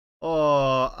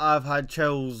Oh, I've had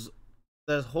chills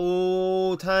this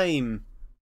whole time.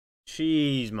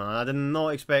 Jeez, man, I did not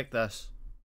expect this.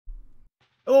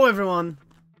 Hello, everyone.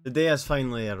 The day has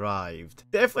finally arrived.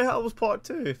 Deathly Hallows Part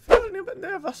 2. Feeling a bit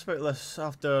nervous about this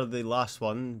after the last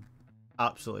one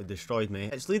absolutely destroyed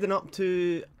me. It's leading up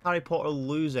to Harry Potter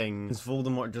losing since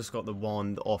Voldemort just got the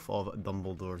wand off of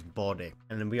Dumbledore's body.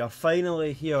 And we are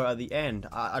finally here at the end.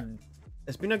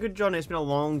 It's been a good journey, it's been a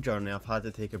long journey, I've had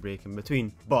to take a break in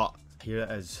between. But here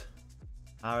it is.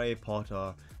 Harry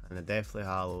Potter and the Deathly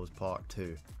Hallows Part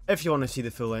 2. If you want to see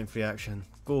the full length reaction,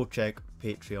 go check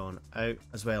Patreon out,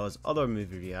 as well as other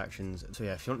movie reactions. So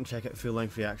yeah, if you want to check out full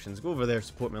length reactions, go over there,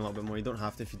 support me a little bit more. You don't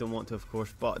have to if you don't want to, of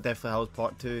course, but Deathly Hallows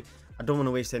Part 2, I don't want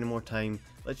to waste any more time.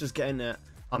 Let's just get into it.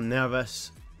 I'm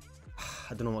nervous.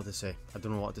 I don't know what to say.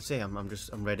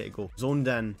 I'm ready to go. Zoned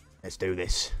in. Let's do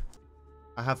this.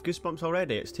 I have goosebumps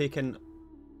already. It's taken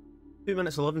 2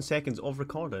 minutes 11 seconds of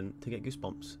recording to get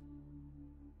goosebumps.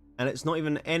 And it's not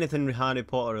even anything Harry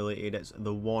Potter related, it's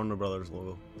the Warner Brothers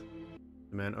logo.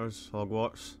 Dementors,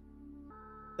 Hogwarts.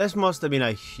 This must have been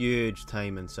a huge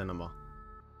time in cinema.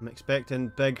 I'm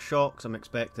expecting big shocks, I'm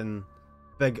expecting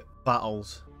big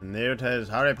battles. And there it is,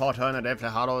 Harry Potter and the Deathly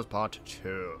Hallows Part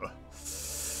 2.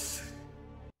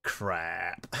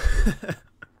 Crap.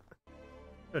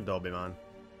 Good Dobby, man.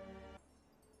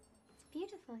 It's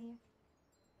beautiful here.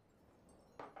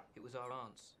 It was our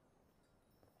aunt's.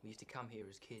 We used to come here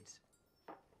as kids.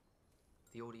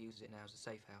 The Order uses it now as a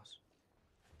safe house.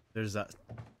 There's that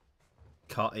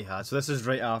cut he had. So this is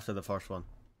right after the first one.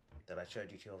 That I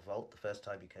showed you to your vault the first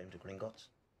time you came to Gringotts?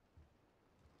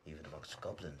 Even amongst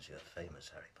goblins, you're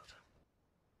famous, Harry Potter.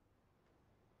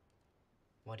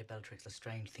 Why did Bellatrix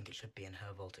Lestrange think it should be in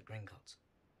her vault at Gringotts?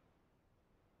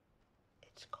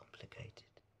 It's complicated.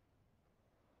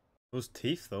 Those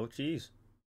teeth though, jeez.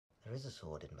 There is a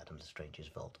sword in Madame Lestrange's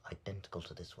vault, identical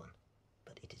to this one,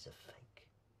 but it is a fake.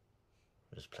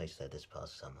 It was placed there this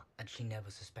past summer. And she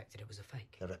never suspected it was a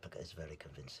fake. The replica is very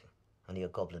convincing. Only a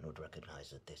goblin would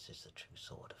recognize that this is the true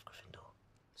sword of Gryffindor.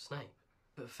 Snape?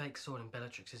 But a fake sword in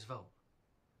Bellatrix's vault?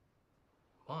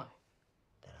 Why?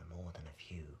 There are more than a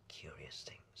few curious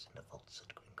things in the vaults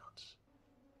at Gringotts.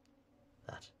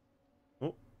 That.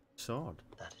 Oh, sword.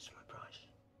 That is my prize.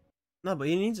 No, but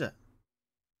he needs it.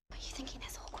 Are you thinking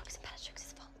there's a Horcrux in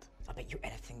Bellatrix's vault? I bet you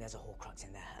anything there's a Horcrux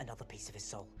in there, another piece of his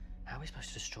soul. How are we supposed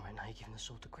to destroy it now you're giving the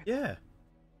sword to Grip? Yeah.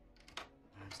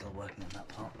 I'm still working on that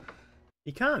part.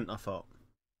 He can't, I thought.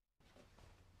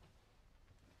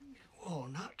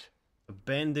 Walnut. A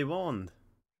bendy wand.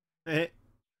 Eh,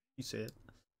 you say it.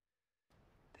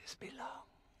 This belonged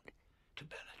to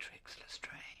Bellatrix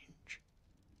Lestrange.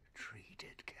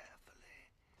 Treated carefully.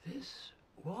 This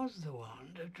was the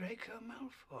wand of Draco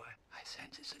Malfoy. I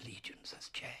sense his allegiance has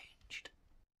changed.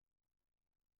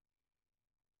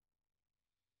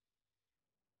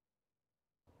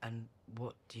 And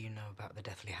what do you know about the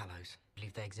Deathly Hallows?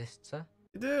 Believe they exist, sir?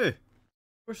 They do. Of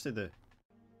course they do.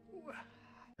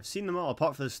 I've seen them all,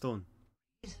 apart from the stone.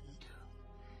 Isn't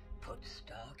put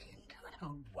Stark into an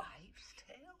old wives'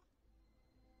 tale?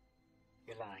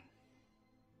 You're lying.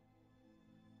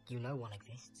 You know one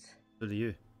exists. So do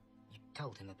you. You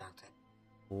told him about it.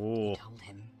 Oh. You told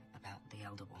him about the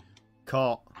Elder Wand.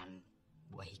 Caught. And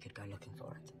where he could go looking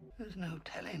for it. There's no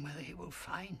telling whether he will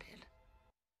find it.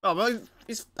 Oh, well,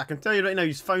 I can tell you right now,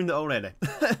 he's found it already.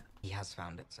 He has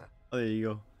found it, sir. Oh, there you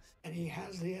go. And he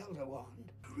has the Elder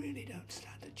Wand. You really don't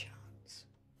stand a chance.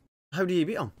 How do you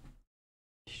beat him?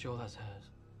 You sure that's hers?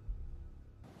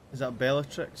 Is that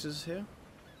Bellatrix's here?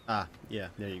 Ah, yeah,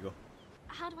 there you go.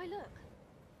 How do I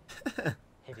look?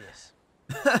 Hideous.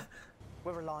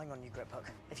 We're relying on you, Griphook.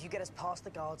 If you get us past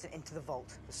the guards and into the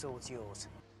vault, the sword's yours.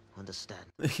 Understand?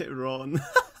 Look at Ron.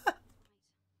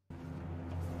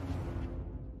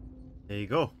 There you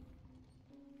go.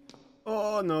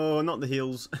 Oh no, not the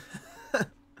heels.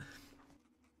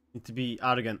 Need to be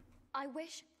arrogant. I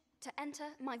wish to enter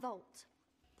my vault.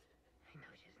 I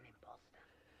know she's an imposter.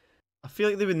 I feel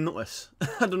like they would notice.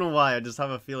 I don't know why, I just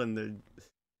have a feeling that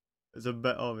it's a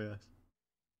bit obvious.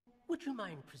 Would you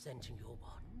mind presenting your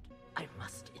wand? I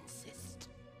must insist.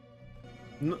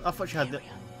 No, I thought she had it.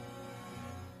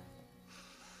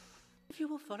 If you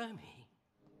will follow me.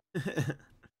 What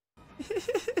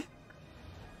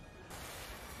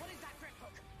is that,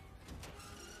 Griphook?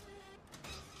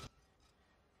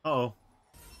 Uh-oh.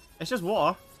 It's just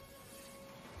water.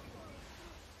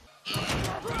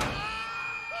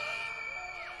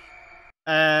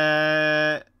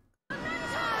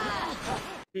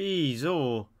 Jeez,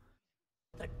 oh.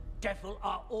 The devil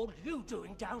are all you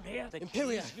doing down here? The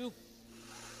Imperial. keys you...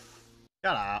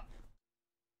 干啥？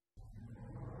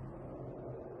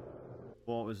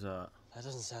 What was that? That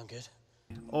doesn't sound good.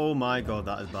 Oh my god,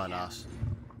 that is badass.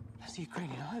 That's the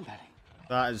Ukrainian Iron Valley.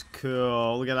 That is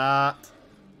cool. Look at that.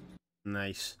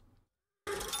 Nice.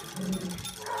 Been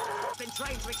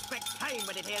trained to expect pain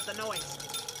when it hears the noise.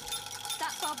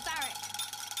 That's barbaric.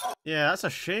 Yeah, that's a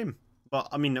shame. But,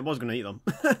 I mean, it was going to eat them.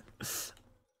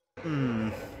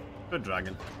 Good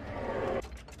dragon.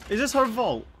 Is this her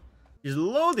vault? She's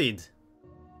loaded. I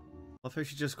love how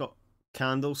she just got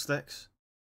candlesticks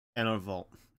in her vault.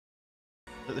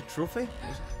 Is it the trophy?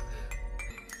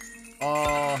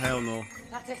 Oh, hell no.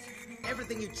 That's it.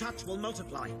 Everything you touch will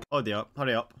multiply. Oh dear,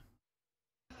 hurry up.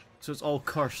 So it's all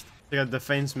cursed. Like a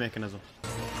defense mechanism.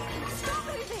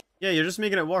 Yeah, you're just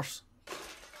making it worse.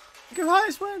 Look how high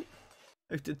it went.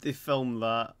 How did they film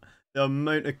that? The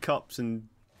amount of cups and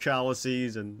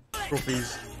chalices and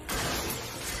trophies.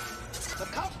 The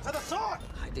cup to the sword!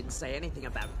 I didn't say anything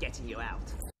about getting you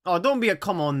out. Oh, don't be a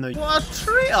come on now. What a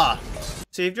traitor!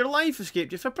 Saved your life,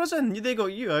 escaped you from prison. They got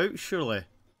you out, surely.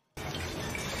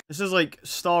 This is like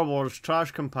Star Wars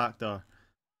trash compactor.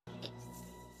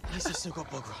 At least I've still got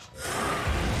bug rot.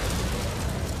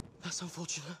 That's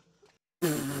unfortunate.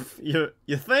 You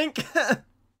think? I've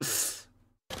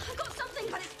got something,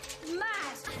 but it's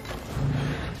mad.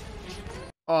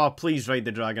 Oh, please ride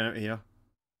the dragon out of here.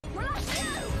 We're not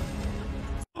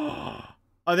you.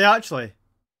 Are they actually?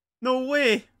 No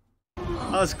way!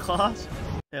 That's class.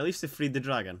 Yeah, at least they freed the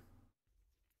dragon.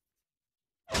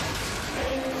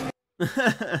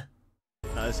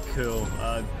 That's cool.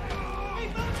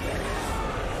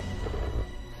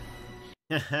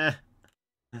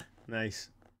 Nice.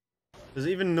 Does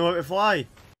it even know how to fly?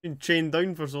 Been chained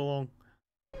down for so long.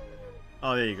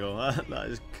 Oh, there you go. That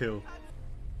is cool.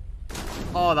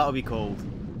 Oh, that'll be cold.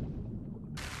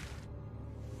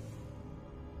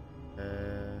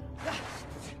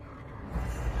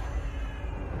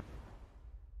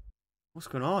 What's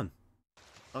going on?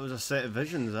 That was a set of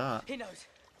visions, that. He knows.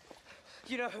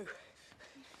 You know who?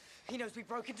 He knows we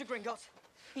broke into Gringotts.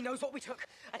 He knows what we took,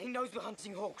 and he knows we're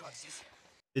hunting Horcruxes.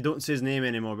 They don't say his name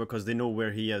anymore because they know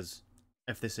where he is.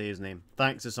 If they say his name.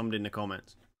 Thanks to somebody in the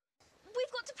comments.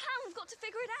 We've got to plan. We've got to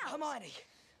figure it out. Hermione,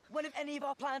 when have any of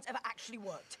our plans ever actually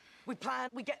worked? We plan,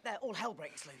 we get there, all hell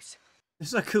breaks loose.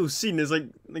 It's a cool scene. It's like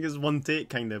it's one take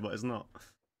kind of, but it's not.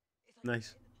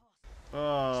 Nice.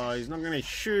 Oh, he's not got any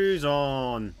shoes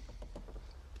on.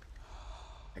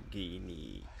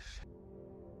 Nagini.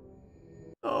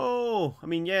 Oh, I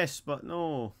mean yes, but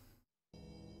no.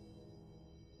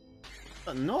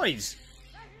 That noise.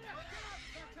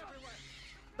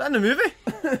 Is that in the movie?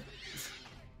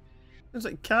 It's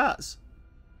like cats.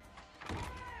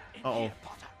 Uh-oh.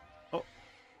 Oh.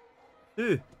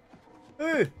 Who?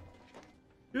 Who?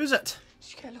 Who is it?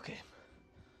 Did you get a look at him?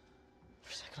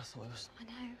 For a second I thought it was... I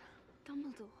know.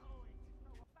 Dumbledore.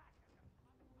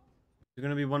 You're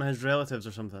gonna be one of his relatives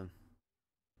or something.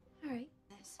 Alright.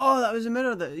 Oh, that was a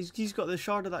mirror that he's got the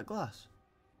shard of that glass.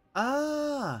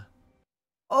 Ah.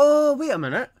 Oh, wait a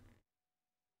minute.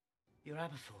 You're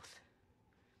Aberforth.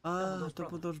 Ah, Dumbledore's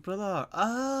brother. Dumbledore's brother.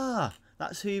 Ah,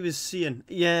 that's who he was seeing.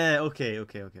 Yeah, okay. You're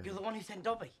the one who sent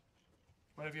Dobby.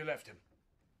 Where have you left him?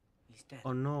 He's dead.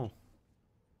 Oh no.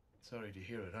 Sorry to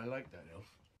hear it. I like that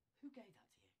elf. Who gave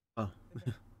that to you?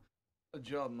 Oh. A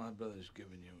job my brother's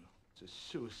given you. It's a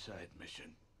suicide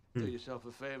mission. Do yourself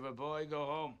a favor, boy. Go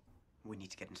home. We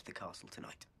need to get into the castle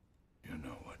tonight. You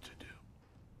know what to do.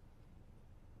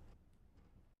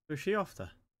 Where's she off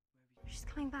to? She's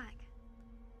coming back.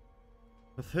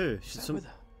 With who? She's With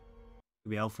her. Could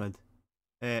be Alfred.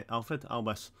 Alfred?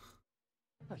 Albus.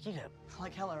 Look, you know,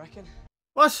 like hell, I reckon.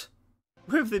 What?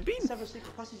 Where have they been? Several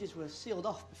secret passages were sealed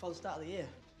off before the start of the year.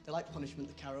 They like punishment,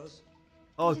 the Carrows.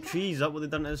 Oh, jeez, that what they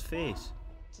done to his face.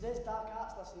 Today's dark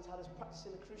arts lessons had us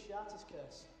practicing the Cruciatus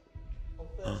curse on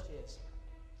first years.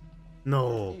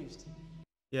 No. Confused.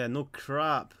 Yeah, no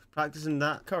crap. Practicing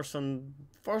that curse on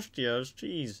first years,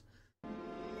 jeez.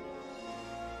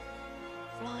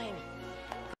 Flying.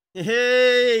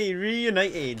 Hey,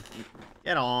 reunited.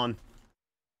 Get on.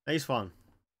 Nice one.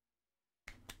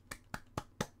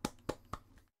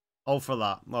 All for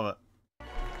that. Love it.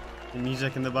 The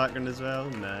music in the background as well.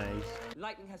 Nice.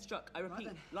 Lightning has struck. I repeat,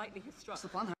 lightning has struck. What's the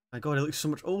plan? My god, he looks so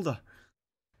much older.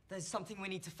 There's something we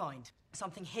need to find.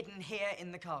 Something hidden here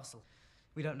in the castle.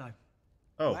 We don't know.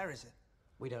 Oh, Where is it?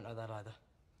 We don't know that either.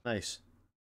 nice.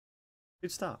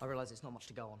 Good start. I realise it's not much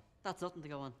to go on. That's nothing to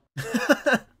go on.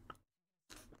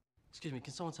 Excuse me,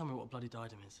 can someone tell me what a bloody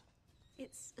diadem is?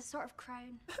 It's a sort of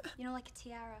crown. You know, like a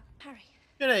tiara. Harry.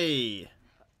 G'day.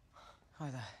 Hi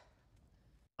there.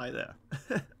 Hi there.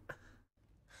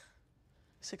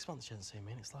 6 months you haven't seen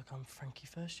me and it's like I'm Frankie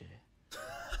first year.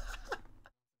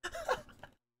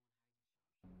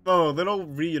 Oh, they're all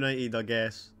reunited, I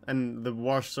guess, in the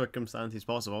worst circumstances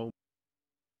possible.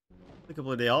 Look at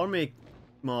bloody army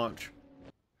march.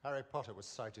 Harry Potter was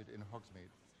sighted in Hogsmeade.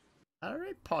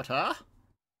 Harry Potter?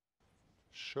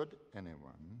 Should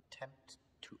anyone attempt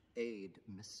to aid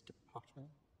Mr. Potter,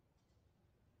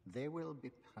 they will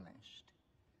be punished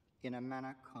in a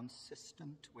manner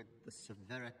consistent with the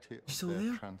severity of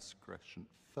their transgression.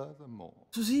 Furthermore,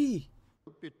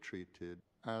 will be treated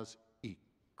as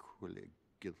equally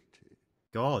guilty.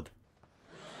 God.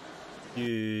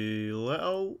 You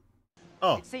little...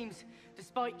 Oh. It seems,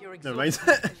 despite your Never mind.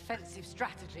 exhaustive defensive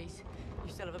strategies,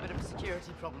 you still have a bit of a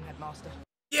security problem, Headmaster.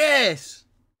 Yes!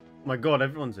 My God,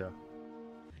 everyone's there.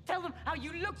 Tell them how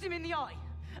you looked him in the eye.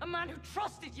 A man who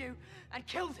trusted you and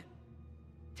killed him.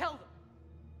 Tell them.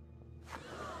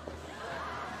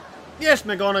 Yes,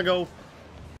 McGonagall!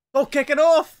 Oh, kick it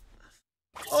off!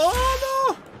 Oh,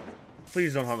 no!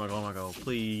 Please don't hurt McGonagall.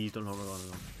 Please don't hurt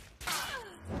McGonagall.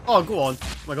 Oh, go on.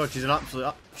 Oh my God, she's an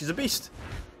absolute... She's a beast.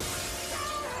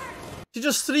 She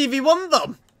just 3v1'd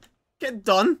them! Get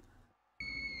done!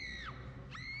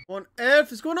 What on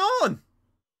earth is going on?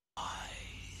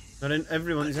 They're in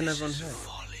everyone, he's in everyone's head.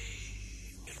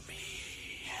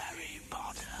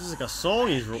 This is like a song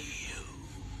he's wrote.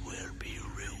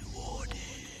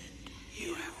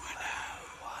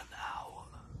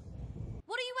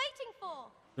 What are you waiting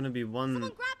for? Gonna be one. Someone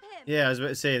grab him. Yeah, I was about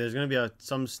to say there's gonna be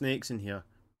some snakes in here.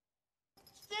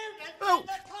 Oh!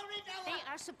 They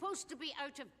are supposed to be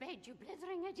out of bed, you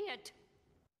blithering idiot.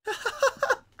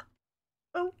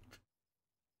 Oh.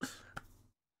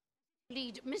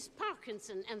 Lead Miss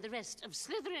Parkinson and the rest of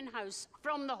Slytherin House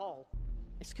from the hall.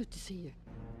 It's good to see you.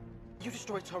 You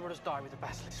destroyed Tom diary with the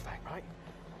basilisk fang, right?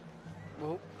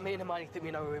 Well, me and Hermione think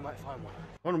we know where we might find one.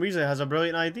 Ron Weasley has a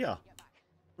brilliant idea.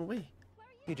 No way.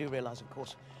 You do realise, of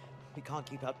course, we can't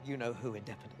keep up you-know-who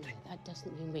indefinitely. That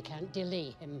doesn't mean we can't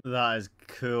delay him. That is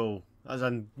cool. That's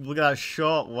a look at that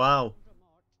shot. Wow.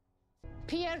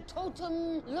 Pier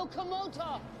totum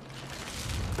locomotor.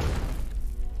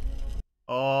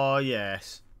 Oh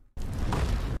yes.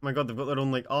 Oh my God, they've got their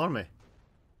own like army.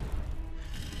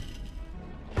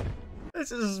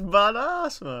 This is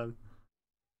badass, man.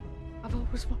 I've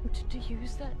always wanted to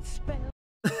use that spell.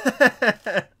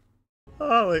 I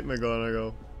like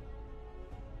McGonagall.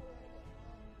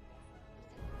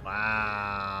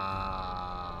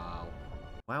 Wow.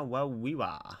 Wow, wow, wee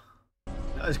wah.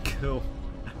 That is cool.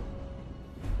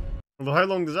 Although, how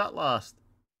long does that last?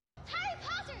 Harry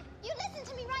Potter, you listen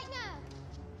to me right now.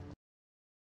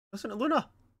 Listen to Luna.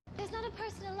 There's not a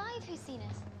person alive who's seen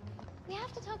us. We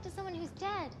have to talk to someone who's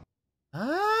dead.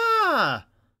 Ah.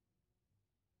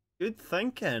 Good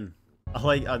thinking.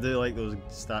 I do like those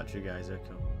statue guys. They're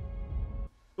cool.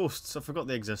 Ghosts. I forgot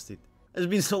they existed. It's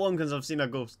been so long since I've seen a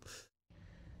ghost.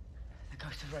 The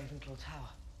ghost of Ravenclaw Tower.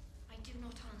 I do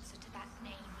not answer to that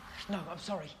name. No, I'm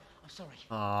sorry. I'm sorry.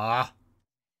 Ah.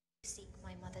 Seek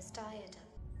my mother's diadem.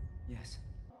 Yes.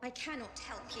 I cannot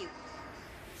help you.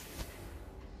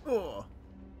 Oh.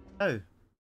 How?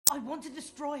 I want to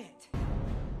destroy it.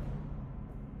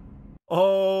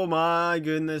 Oh my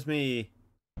goodness me.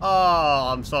 Oh,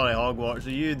 I'm sorry, Hogwarts.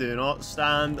 You do not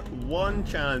stand one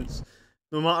chance.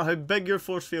 No matter how big your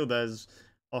force field is,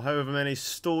 or however many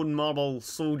stone marble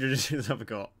soldiers you have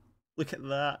got. Look at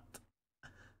that.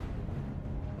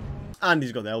 And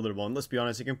he's got the Elder Wand, let's be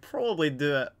honest. He can probably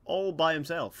do it all by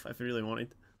himself, if he really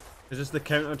wanted. Is this the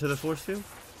counter to the force field?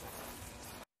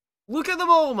 Look at them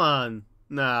all, man!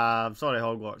 Nah, I'm sorry,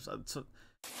 Hogwarts.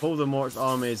 Voldemort's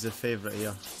army is the favourite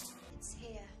here. It's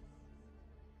here.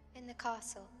 In the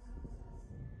castle.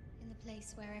 In the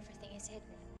place where everything is hidden.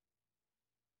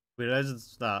 Where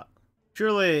is that?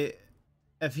 Surely,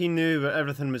 if he knew where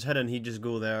everything was hidden, he'd just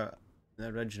go there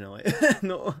originally.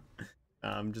 No,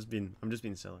 nah, I'm just being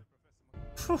silly.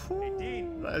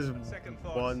 That is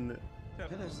one.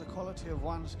 It is the quality of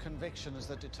one's convictions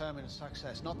that determines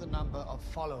success, not the number of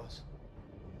followers.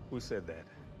 Who said that?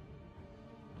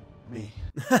 Me.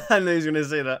 I knew he was gonna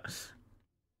say that.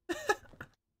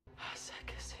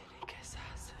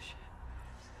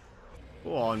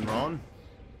 Go on, Ron.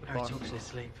 Harry talks in his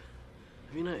sleep.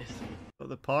 Have you noticed? Got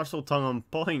the parcel tongue on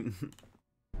point.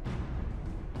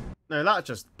 Now that's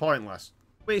just pointless.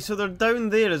 Wait, so they're down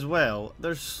there as well?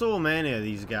 There's so many of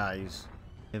these guys.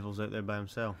 Neville's out there by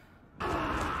himself.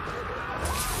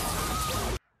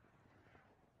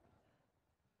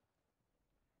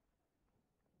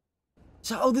 Is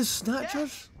that all the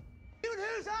snatchers? You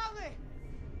whose army?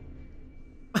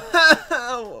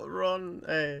 Ron,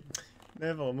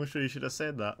 Neville, I'm not sure you should have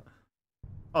said that.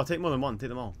 Oh, take more than one, take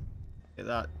them all. Get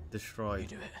that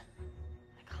destroyed. You do it.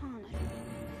 I can't.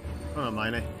 Oh,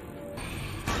 Hermione.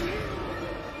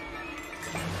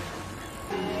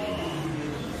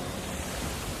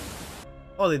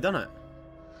 Oh, they done it.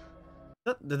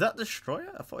 Did that destroy it?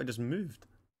 I thought it just moved.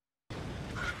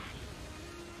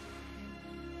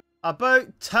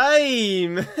 About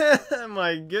time!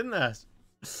 My goodness.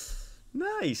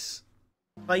 Nice.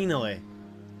 Finally.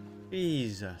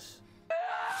 Jesus.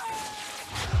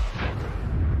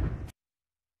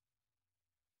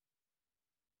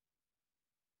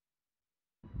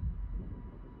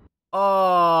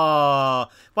 Oh,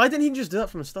 why didn't he just do that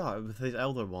from the start with his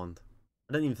Elder Wand?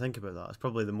 I didn't even think about that. It's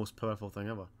probably the most powerful thing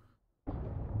ever.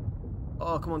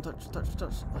 Oh, come on, touch.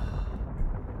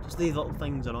 Just these little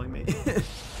things annoy me.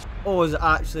 Oh, is it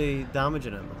actually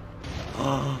damaging him?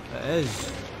 Oh, it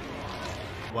is.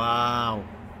 Wow.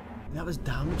 That was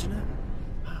damaging it?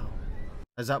 Wow.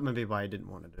 Is that maybe why I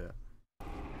didn't want to do it?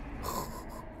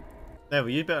 There, well,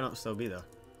 you better not still be there.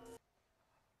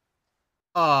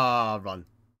 Ah, run.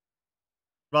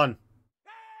 Run.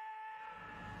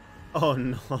 Oh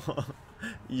no.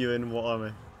 You in what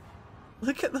army?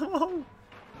 Look at them all.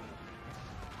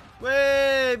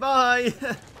 Way, bye.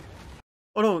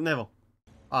 Oh no, never.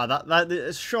 Ah,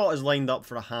 that shot is lined up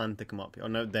for a hand to come up here. Oh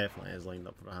no, it definitely is lined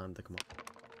up for a hand to come up.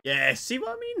 Yeah, see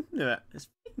what I mean? No, it's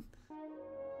fine.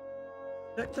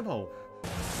 Predictable.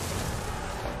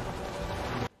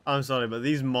 I'm sorry, but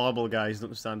these marble guys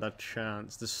don't stand a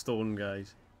chance. The stone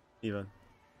guys, even.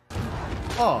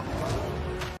 Oh.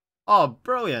 Oh,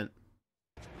 brilliant.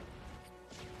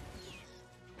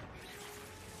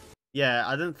 Yeah,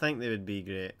 I didn't think they would be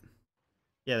great.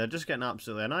 Yeah, they're just getting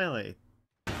absolutely annihilated.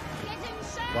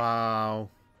 Wow.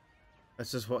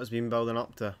 This is what it's been building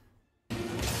up to.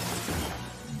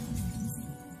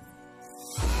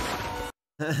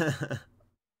 That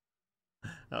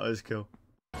was cool.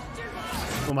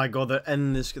 Oh my god, they're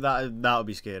in this. That'll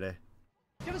be scary.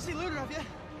 You haven't seen Luna, have you?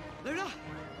 Luna?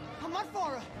 I'm mad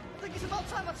for her. I think it's about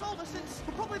time I told her, since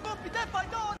we'll probably both be dead by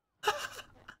dawn.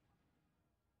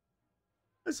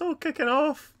 It's all kicking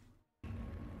off.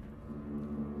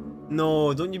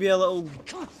 No, don't you be a little...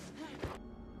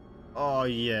 Oh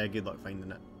yeah, good luck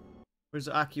finding it. Where's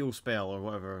the Accio spell or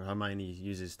whatever Hermione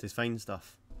uses to find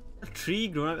stuff? A tree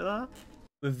growing out of that?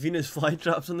 With Venus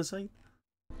flytraps on the side?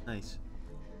 Nice.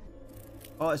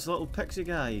 Oh, it's little pixie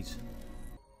guys.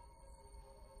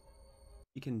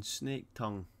 You can snake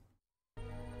tongue.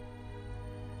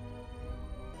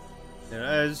 There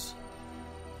it is.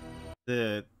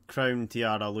 The crown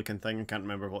tiara looking thing. I can't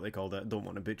remember what they called it. I don't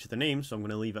want to butcher the name, so I'm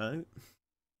going to leave it out.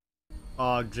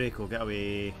 Oh, Draco, get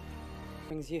away.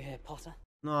 Brings you here, Potter?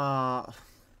 Nah.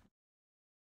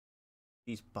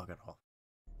 He's buggered off.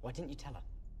 Why didn't you tell her?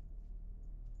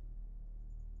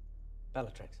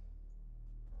 Bellatrix.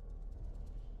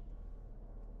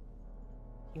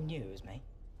 You knew it was me.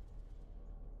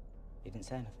 You didn't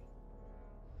say anything.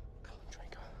 Come on,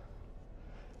 Draco.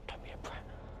 Don't be a prat.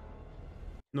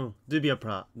 No, do be a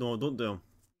prat. No, don't do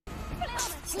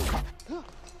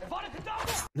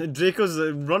him. Draco's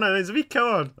running, he's a wee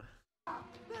coward.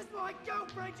 That's my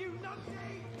girlfriend, you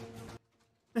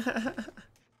numpty!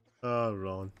 Oh,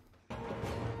 Ron.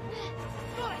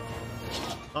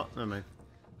 Oh, never mind.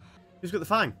 Who's got the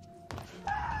fang?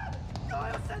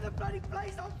 Goyle set the bloody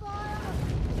place on fire!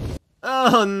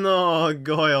 Oh no,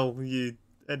 Goyle, you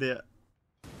idiot.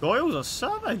 Goyle's a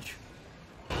savage.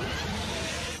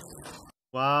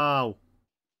 Wow.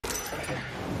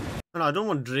 No, I don't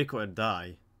want Draco to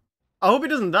die. I hope he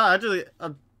doesn't die. Actually,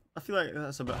 I feel like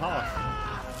that's a bit harsh.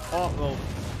 Oh, well,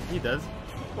 he did.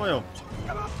 Goyle.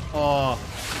 Oh,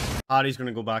 Harry's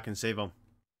gonna go back and save him.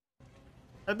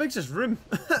 How big's this room?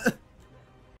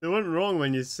 They weren't wrong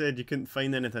when you said you couldn't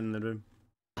find anything in the room.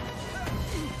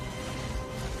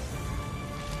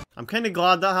 I'm kind of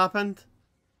glad that happened,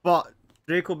 but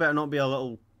Draco better not be a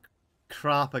little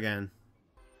crap again.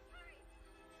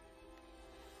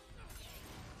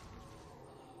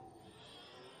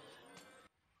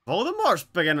 Voldemort's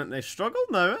beginning to struggle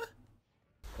now, eh?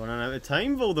 Running out of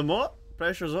time, Voldemort.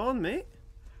 Pressure's on, mate.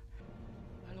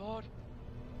 My lord.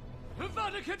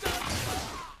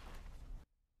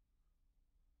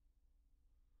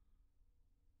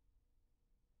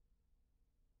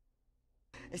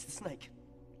 It's the snake.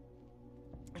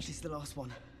 She's the last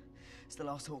one. It's the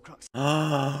last Horcrux.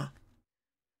 Ah!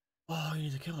 Oh, you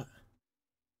need to kill it.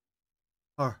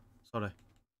 Her. Sorry.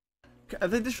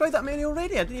 Have they destroyed that many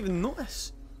already? I didn't even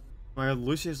notice. My god,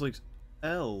 Lucius looks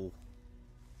ill.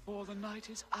 Before the night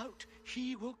is out,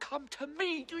 he will come to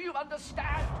me. Do you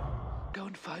understand? Go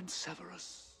and find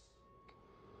Severus.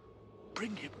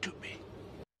 Bring him to me.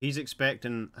 He's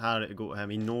expecting Harry to go to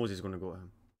him. He knows he's going to go to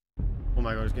him. Oh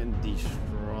my god, he's getting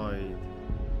destroyed.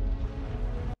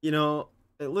 You know,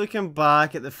 looking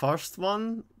back at the first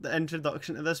one, the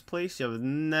introduction to this place, I would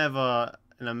never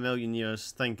in a million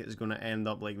years think it's going to end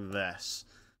up like this.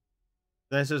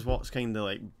 This is what's kind of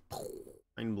like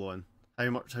mind blowing.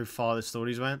 How far the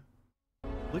stories went.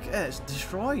 Look at it, it's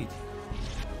destroyed.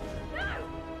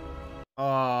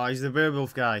 Oh, he's the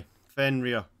werewolf guy.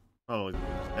 Fenrir. Oh, he's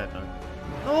dead now.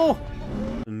 No!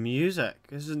 The music.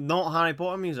 This is not Harry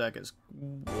Potter music. It's...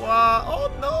 What?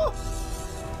 Oh no!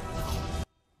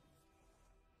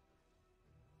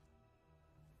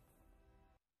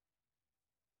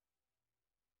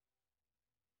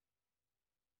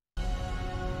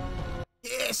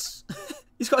 Yes!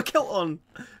 He's got a kilt on!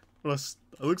 Well, it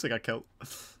looks like a kilt.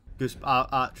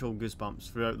 Actual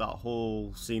goosebumps throughout that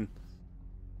whole scene.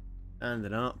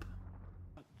 Ended up.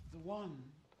 The one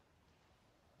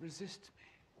resists me.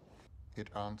 It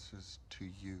answers to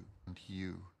you and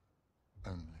you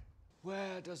only.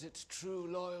 Where does its true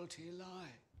loyalty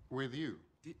lie? With you.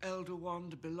 The Elder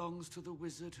Wand belongs to the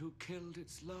wizard who killed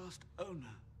its last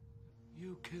owner.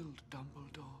 You killed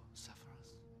Dumbledore,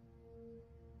 Severus.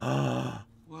 Ah.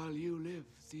 While you live,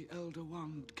 the Elder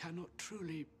Wand cannot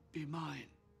truly be mine.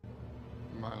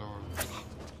 My lord.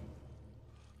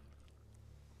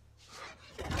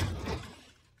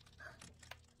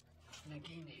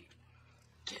 Nagini.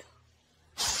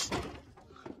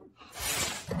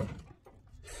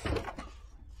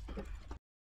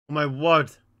 Oh my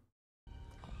word.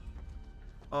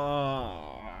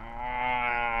 Oh,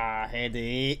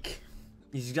 headache.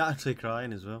 He's actually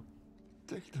crying as well.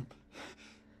 Take them.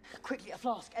 Quickly, a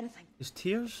flask, anything. His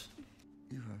tears?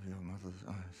 You have your mother's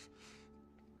eyes.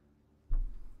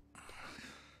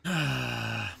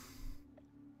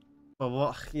 But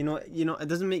what, you know, it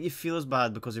doesn't make you feel as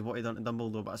bad because of what he done to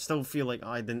Dumbledore, but I still feel like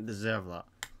I didn't deserve that,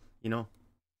 you know?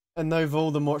 And now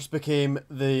Voldemort's became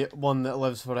the one that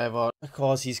lives forever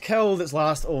because he's killed its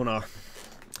last owner.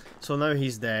 So now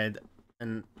he's dead,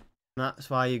 and that's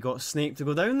why you got Snape to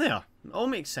go down there. It all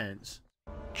makes sense.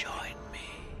 Join me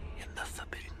in the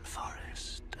Forbidden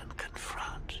Forest and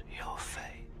confront your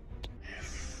fate.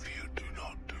 If you do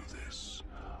not do this,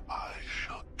 I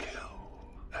shall kill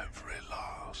every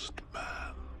last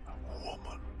man,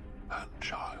 woman, and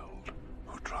child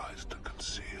who tries to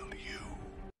conceal you.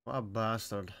 What a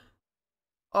bastard.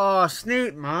 Oh,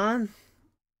 Snape, man.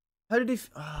 How did he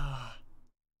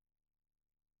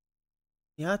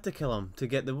He had to kill him to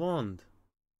get the wand.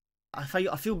 I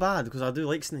feel bad because I do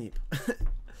like Snape.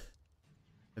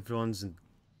 Everyone's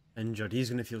injured. He's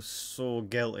going to feel so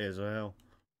guilty as well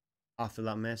after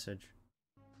that message.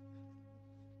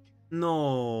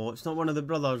 No, it's not one of the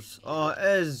brothers. Oh, it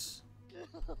is.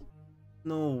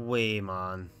 No way,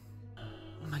 man.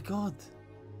 Oh my god.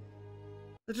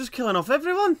 They're just killing off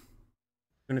everyone.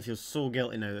 I'm going to feel so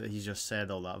guilty now that he's just said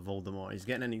all that, Voldemort. He's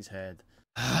getting in his head.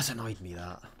 That's annoyed me,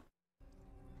 that.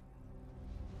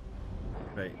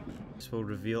 Right, this will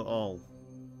reveal all.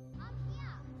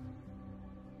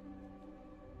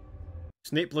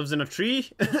 Snape lives in a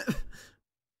tree?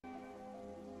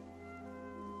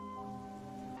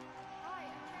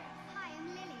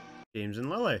 James and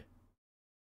Lily.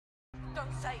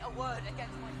 Don't say a word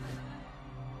against my friend.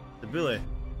 The bully.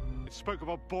 It spoke of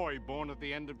a boy born at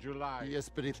the end of July. Yes,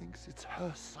 but he thinks it's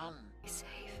her son. Be safe.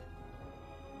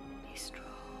 Be strong.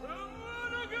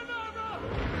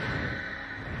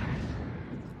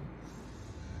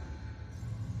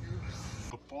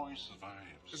 The boy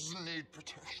survives. Doesn't need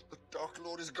protection. The Dark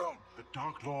Lord is gone. The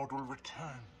Dark Lord will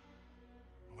return.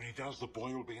 When he does, the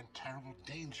boy will be in terrible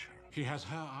danger. He has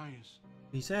her eyes.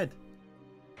 He said.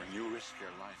 And you risk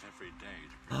your life every day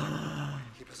to protect the boy.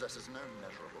 He possesses no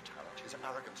measurable talent. His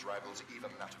arrogance rivals even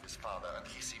that of his father, and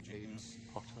he seems... James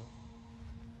Potter.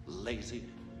 Lazy.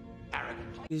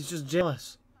 Arrogant. He's just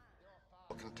jealous.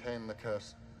 Will contain the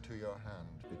curse to your hand.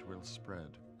 It will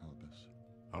spread, Albus.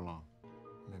 How long?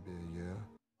 Maybe a year.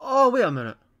 Oh, wait a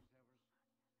minute.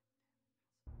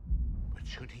 But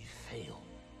should he fail,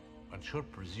 one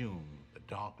should presume the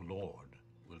Dark Lord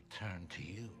will turn to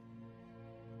you.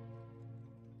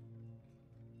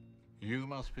 You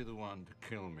must be the one to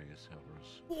kill me,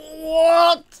 Severus.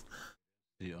 What?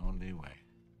 The only way.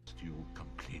 You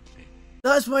completely.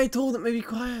 That's why I told him to be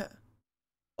quiet.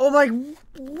 Oh my...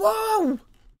 Whoa!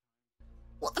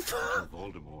 What the fuck?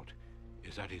 Voldemort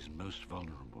is at his most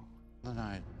vulnerable. The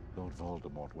night Lord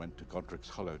Voldemort went to Godric's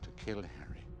Hollow to kill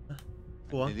Harry.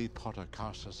 What? Lily Potter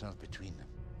cast herself between them.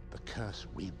 The curse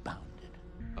rebounded.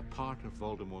 A part of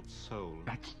Voldemort's soul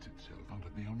latched itself onto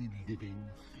the only living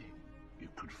thing you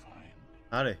could find.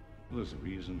 Harry. Well, there's a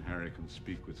reason Harry can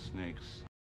speak with snakes.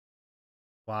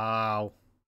 Wow.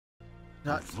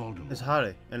 That Voldemort is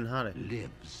Harry and Harry.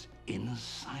 Lives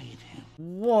inside him.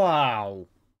 Wow.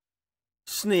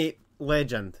 Snape,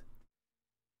 legend.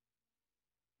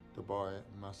 The boy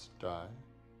must die.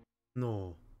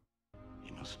 No.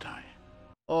 He must die.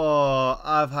 Oh,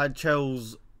 I've had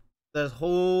chills this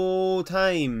whole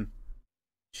time.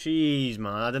 Jeez,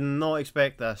 man, I did not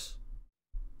expect this.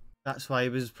 That's why he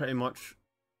was pretty much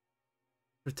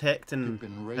protecting You've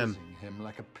been him. raising him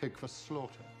like a pig for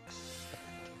slaughter.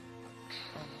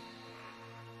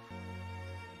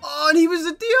 Oh, and he was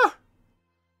a deer.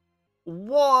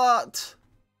 What?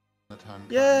 The time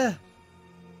Yeah. comes,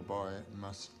 the boy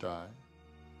must die.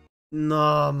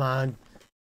 No, man.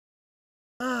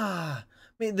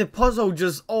 Mate, the puzzle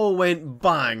just all went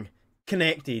bang,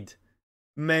 connected,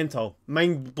 mental,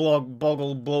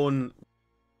 boggle blown.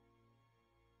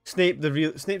 Snape's the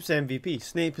MVP.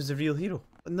 Snape is the real hero,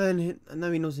 and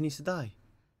now he knows he needs to die.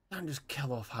 Can't just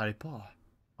kill off Harry Potter.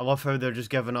 I love how they're just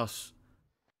giving us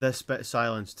this bit of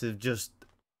silence to just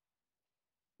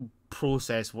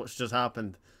process what's just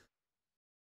happened.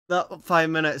 That 5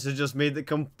 minutes has just made the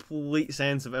complete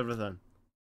sense of everything.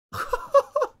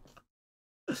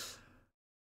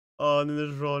 Oh, and then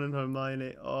there's Ron and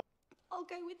Hermione. Oh. I'll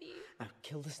go with you. Now,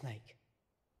 kill the snake.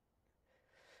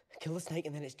 Kill the snake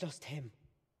and then it's just him.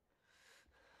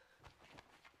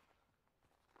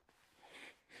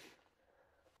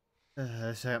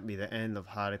 This can't be the end of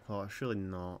Harry Potter, surely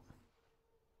not.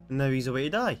 And now he's away to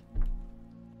die.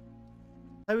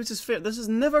 How is this fair? This is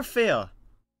never fair.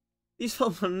 These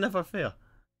films are never fair.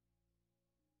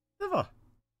 Never.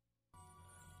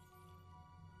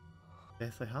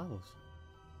 Deathly Hallows.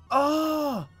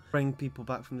 Oh! Bring people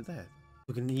back from the dead.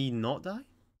 So can he not die?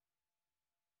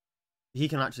 He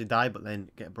can actually die but then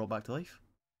get brought back to life?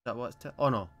 Is that what it's oh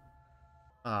no.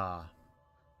 Ah.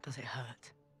 Does it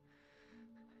hurt?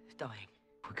 Dying.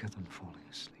 Quicker than falling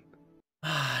asleep.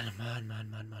 Man.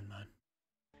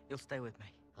 You'll stay with me.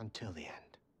 Until the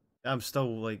end. I'm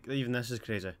still like, even this is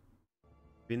crazy.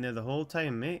 Been there the whole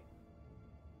time, mate.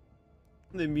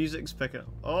 The music's picking up.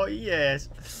 Oh, yes.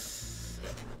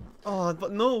 Oh,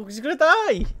 but no, because he's gonna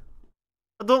die.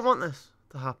 I don't want this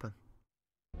to happen.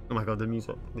 Oh my god, the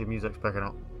music's picking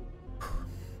up.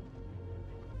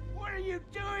 What are you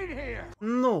doing here?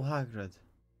 No, Hagrid.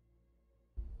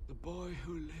 The boy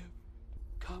who lived,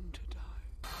 come to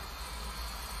die.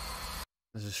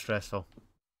 This is stressful.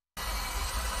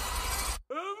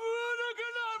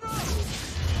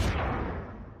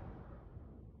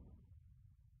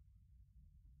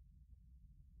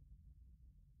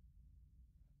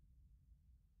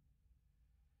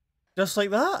 Just like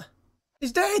that?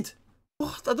 He's dead!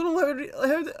 What? I don't know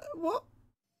what?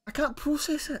 I can't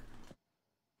process it.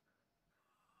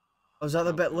 Oh, is that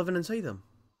the bit living inside him?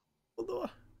 Oh no.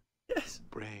 Yes.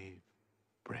 Brave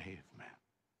man.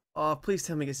 Oh, please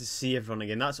tell me he gets to see everyone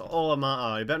again. That's all that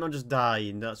matters. He better not just die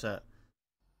and that's it.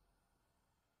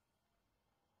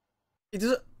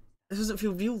 This doesn't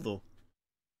feel real though.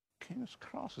 King's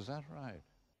Cross, is that right?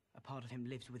 A part of him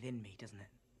lives within me, doesn't it?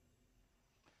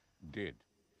 Did.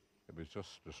 It was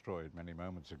just destroyed many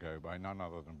moments ago by none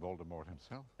other than Voldemort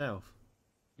himself.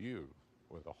 You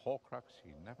were the Horcrux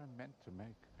he never meant to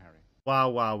make, Harry.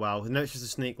 Wow. Now it's just a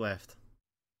snake left.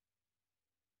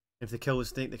 If they kill the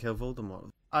snake, they kill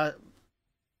Voldemort.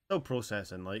 Still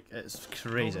processing, like, it's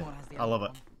crazy. I love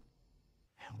it.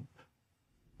 Help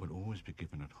will always be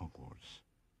given at Hogwarts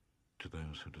to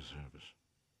those who deserve it.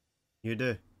 You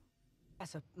do.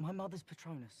 Professor, my mother's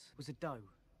Patronus was a doe.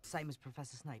 Same as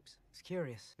Professor Snape's. It's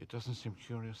curious. It doesn't seem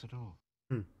curious at all.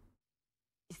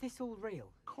 Is this all real?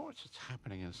 Of course it's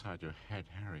happening inside your head,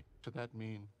 Harry. Does that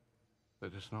mean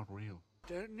that it's not real?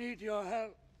 Don't need your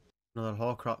help. Another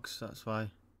Horcrux, that's why.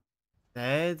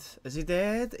 Dead? Is he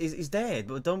dead? He's dead,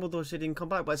 but Dumbledore said he can come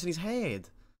back, but it's in his head.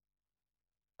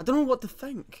 I don't know what to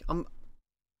think. Draco,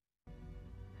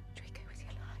 is he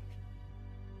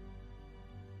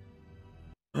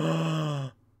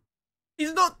alive?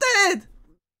 He's not dead!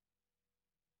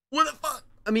 What the fuck?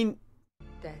 I mean...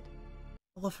 Dead.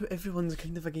 I love how everyone's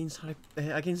kind of against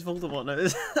Voldemort now.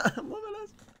 I'm loving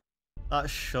this. That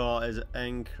shot is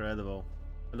incredible.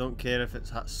 I don't care if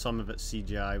it's some of it's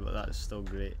CGI, but that is still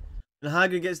great. And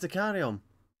Hagrid gets to carry him.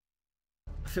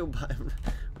 I feel bad.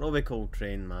 Robbie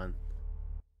Coltrane, man.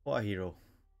 What a hero.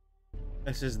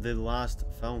 This is the last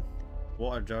film.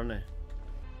 What a journey.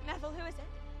 Neville, who is it?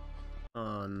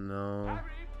 Oh no.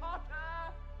 Harry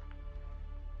Potter!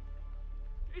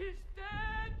 He's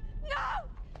dead! No!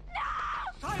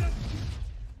 No! Silence!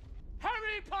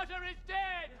 Harry Potter is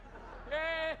dead!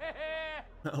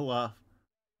 Little laugh.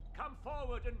 Come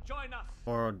forward and join us.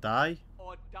 Or die?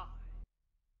 Or die.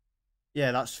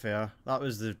 Yeah, that's fair. That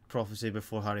was the prophecy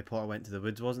before Harry Potter went to the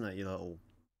woods, wasn't it, you little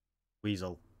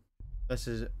weasel? This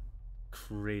is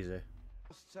crazy.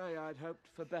 Must say I'd hoped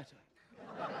for better.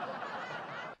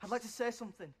 I'd like to say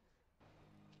something.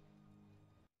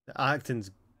 The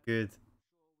acting's good.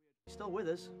 He's still with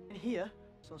us. In here.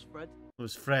 So's Fred. It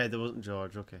was Fred, it wasn't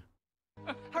George, okay.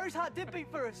 Harry's heart did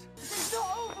beat for us. It's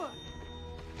not over.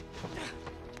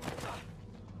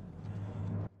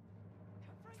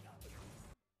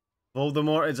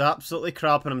 Voldemort is absolutely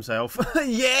crapping himself.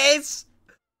 Yes!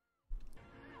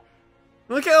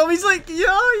 Look at him, he's like,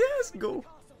 yeah, yes, go.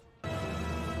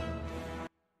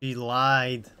 He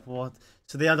lied. What?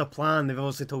 So they had a plan, they've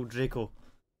obviously told Draco.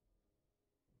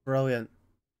 Brilliant.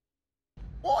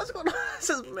 What is going on? This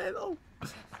is mental.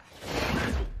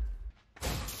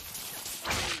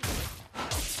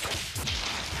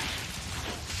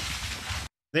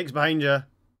 Snake's behind you.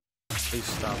 Please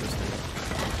stop this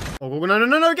thing. Oh, go,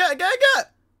 no, get it!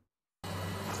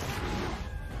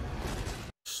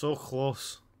 So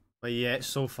close. But yet,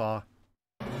 so far.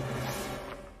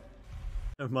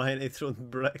 Hermione throwing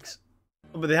bricks.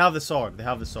 Oh, but they have the sword,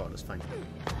 it's fine.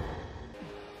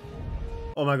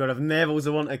 Oh my god, if Neville's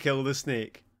the one to kill the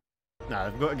snake. Nah,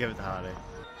 they've got to give it to Harry.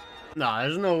 Nah,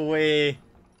 there's no way.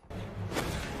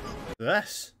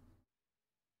 This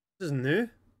is new.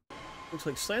 Looks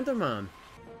like Slenderman.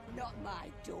 Not my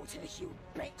daughter, you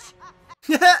bitch.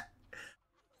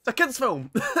 It's a kid's film.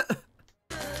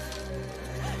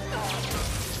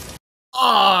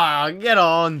 Ah, get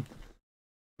on.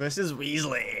 Mrs.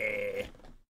 Weasley.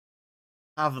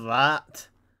 Have that.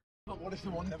 But what if the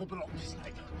one never belonged to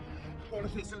Snape? What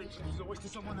if its allegiance was always to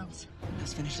someone else?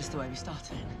 Let's finish this the way we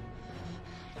started.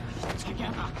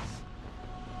 Together.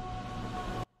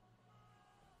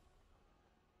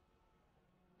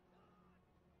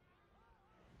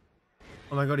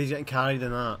 Oh my god, he's getting carried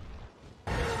in that.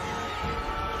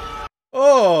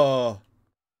 Oh!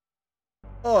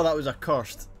 Oh, that was a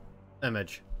cursed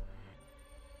image.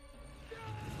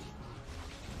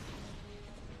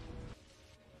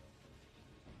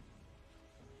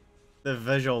 The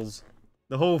visuals.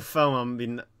 The whole film, I'm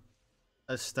being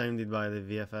astounded by the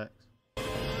VFX.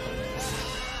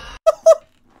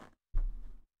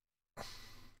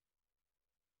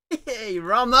 Hey,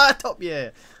 ram that up,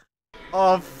 yeah!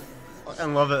 Oh,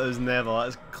 fucking love it as Neville,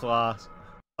 that's class.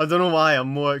 I don't know why, I'm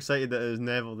more excited that it was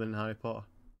Neville than Harry Potter.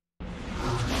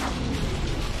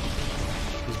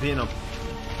 He's beating him.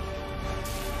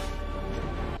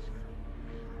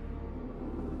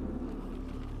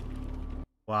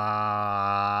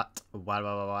 What?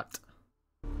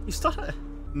 You started.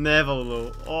 Neville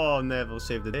though. Oh, Neville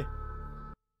saved the day.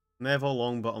 Neville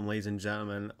Longbottom, ladies and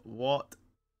gentlemen. What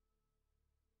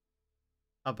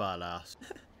a badass.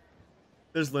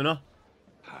 There's Luna.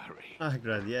 Harry.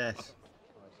 Hagrid, yes.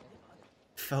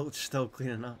 Filch still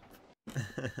cleaning up.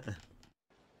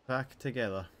 Back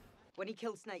together. When he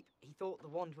killed Snape, he thought the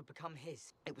wand would become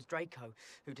his. It was Draco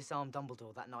who disarmed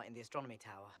Dumbledore that night in the astronomy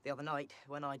tower. The other night,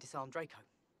 when I disarmed Draco.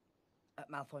 At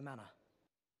Malfoy Manor.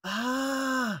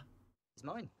 Ah! It's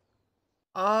mine.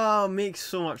 Ah, makes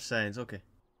so much sense. Okay.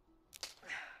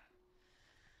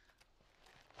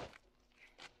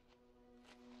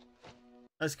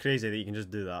 That's crazy that you can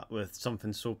just do that with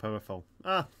something so powerful.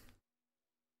 Ah.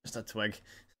 Just a twig.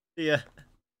 See ya.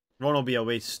 Ron will be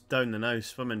away down the now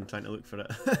swimming trying to look for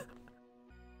it.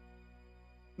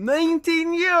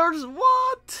 19 years?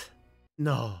 What?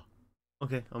 No.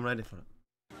 Okay, I'm ready for it.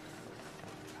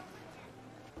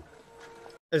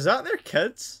 Is that their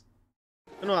kids?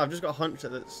 I know, I've just got a hunch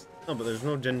that it's... No, but there's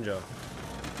no ginger.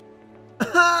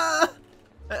 It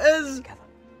is!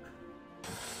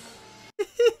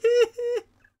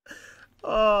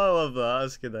 Oh, I love that.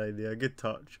 That's a good idea. Good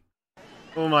touch.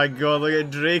 Oh my god, look at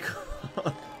Draco.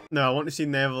 No, I want to see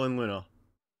Neville and Luna.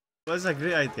 Well, this is a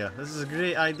great idea. This is a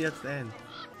great idea to end.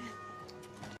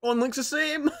 One looks the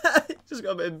same! Just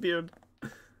got a bit of beard.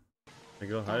 There you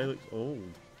go, Harry looks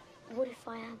old. What if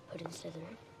I am put in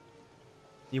Slytherin?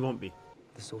 You won't be.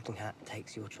 The Sorting Hat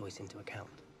takes your choice into account.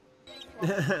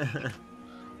 Oh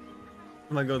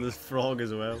my god, there's Frog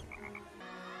as well.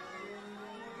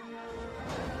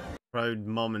 Proud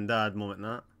mum and dad moment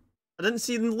that. I didn't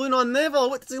see Luna and Neville! I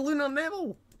want to see Luna and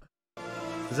Neville!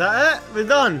 Is that it? We're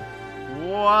done!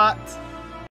 What?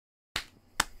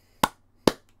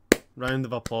 Round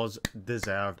of applause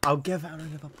deserved. I'll give it a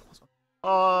round of applause.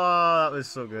 Oh, that was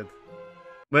so good.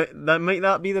 Wait, might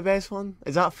that be the best one?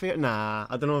 Is that fair? Nah,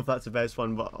 I don't know if that's the best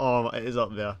one, but oh, it is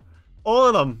up there. All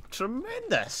of them,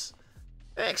 tremendous.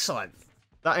 Excellent.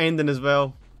 That ending as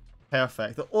well,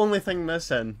 perfect. The only thing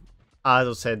missing, as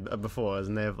I said before, is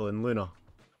Neville and Luna.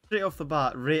 Straight off the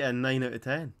bat, rating 9 out of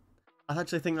 10. I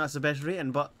actually think that's the best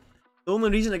rating, but the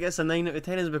only reason it gets a 9 out of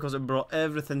 10 is because it brought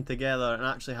everything together and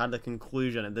actually had a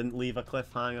conclusion. It didn't leave a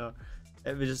cliffhanger.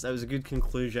 It was a good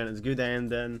conclusion, it was a good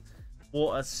ending.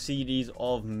 What a series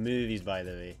of movies, by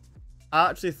the way. I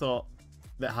actually thought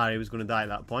that Harry was going to die at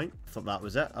that point. I thought that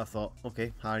was it. I thought,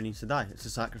 okay, Harry needs to die. It's a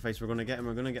sacrifice we're going to get, and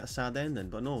we're going to get a sad ending.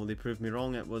 But no, they proved me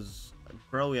wrong. It was a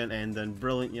brilliant ending,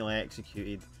 brilliantly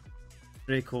executed.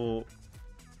 Draco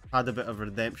had a bit of a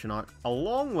redemption arc,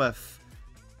 along with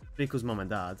Draco's mum and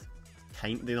dad.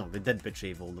 They did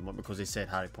betray Voldemort because they said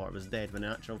Harry Potter was dead, when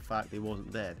in actual fact he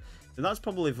wasn't dead. So that's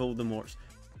probably Voldemort's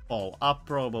fault. I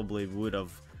probably would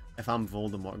have, if I'm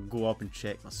Voldemort, go up and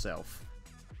check myself,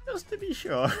 just to be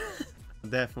sure.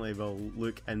 Definitely will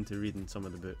look into reading some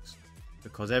of the books,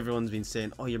 because everyone's been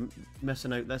saying, oh, you're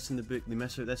missing out this in the book, they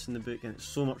miss out this in the book, and it's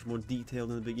so much more detailed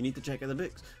in the book, you need to check out the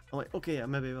books. I'm like, okay, I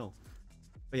maybe will.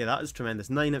 But yeah, that is tremendous.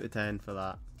 9 out of 10 for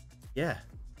that. Yeah,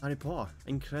 Harry Potter,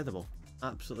 incredible.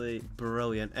 Absolutely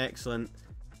brilliant, excellent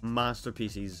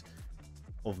masterpieces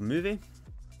of movie.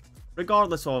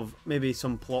 Regardless of maybe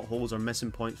some plot holes or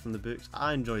missing points from the books,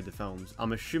 I enjoyed the films.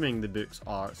 I'm assuming the books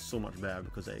are so much better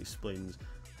because it explains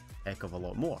a heck of a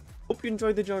lot more. Hope you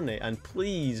enjoyed the journey, and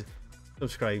please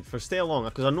subscribe for stay along,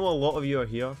 because I know a lot of you are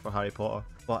here for Harry Potter,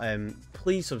 but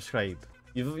please subscribe.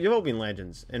 You've all been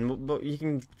legends, but you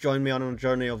can join me on a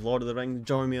journey of Lord of the Rings,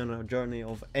 join me on a journey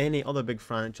of any other big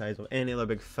franchise or any other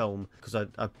big film, because I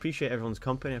appreciate everyone's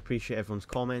company, I appreciate everyone's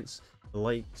comments, the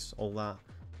likes, all that.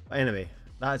 But anyway,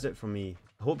 that is it from me.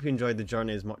 I hope you enjoyed the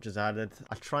journey as much as I did.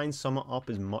 I try and sum it up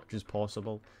as much as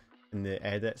possible in the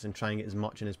edits and try and get as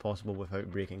much in as possible without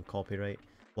breaking copyright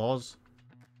laws.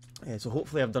 Yeah, so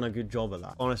hopefully I've done a good job of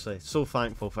that. Honestly, so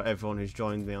thankful for everyone who's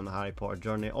joined me on the Harry Potter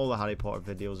journey. All the Harry Potter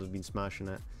videos have been smashing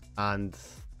it, and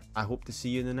I hope to see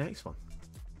you in the next one.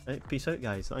 Right, peace out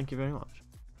guys, thank you very much.